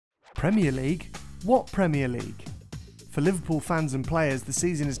Premier League? What Premier League? For Liverpool fans and players, the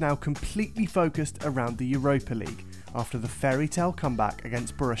season is now completely focused around the Europa League after the fairy tale comeback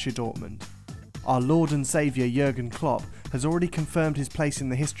against Borussia Dortmund. Our Lord and Saviour Jurgen Klopp has already confirmed his place in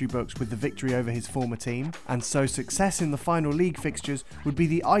the history books with the victory over his former team, and so success in the final league fixtures would be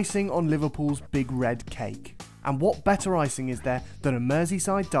the icing on Liverpool's big red cake. And what better icing is there than a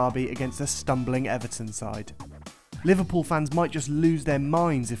Merseyside derby against a stumbling Everton side? Liverpool fans might just lose their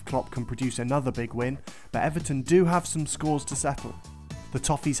minds if Klopp can produce another big win, but Everton do have some scores to settle. The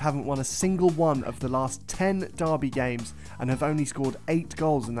Toffees haven't won a single one of the last 10 derby games and have only scored 8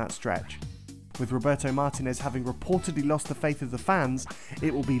 goals in that stretch. With Roberto Martinez having reportedly lost the faith of the fans,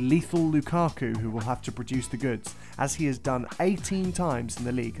 it will be lethal Lukaku who will have to produce the goods, as he has done 18 times in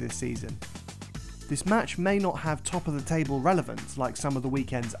the league this season. This match may not have top of the table relevance like some of the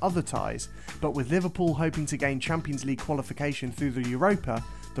weekend's other ties, but with Liverpool hoping to gain Champions League qualification through the Europa,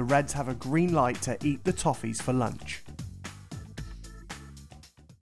 the Reds have a green light to eat the Toffees for lunch.